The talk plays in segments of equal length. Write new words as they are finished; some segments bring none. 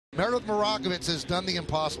Meredith Morakovitz has done the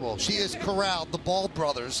impossible. She has corralled the Bald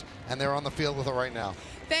brothers, and they're on the field with her right now.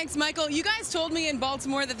 Thanks, Michael. You guys told me in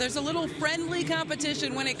Baltimore that there's a little friendly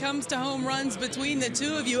competition when it comes to home runs between the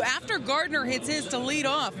two of you. After Gardner hits his to lead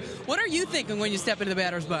off, what are you thinking when you step into the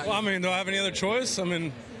batter's box? Well, I mean, do I have any other choice? I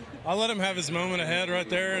mean, I'll let him have his moment ahead right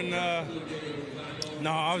there. And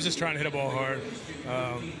no, I was just trying to hit a ball hard.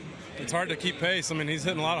 It's hard to keep pace. I mean, he's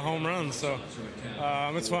hitting a lot of home runs, so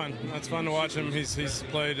it's fun. It's fun to watch him. He's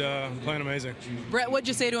playing amazing. Brett, what'd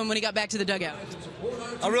you say to him when he got back to the dugout?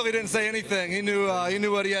 I really didn't say anything. He knew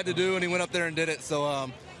what he had to do, and he went up there and did it. So,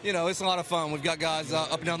 you know, it's a lot of fun. We've got guys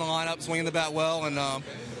up and down the lineup swinging the bat well, and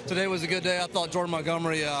today was a good day. I thought Jordan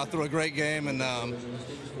Montgomery threw a great game, and,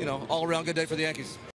 you know, all-around good day for the Yankees.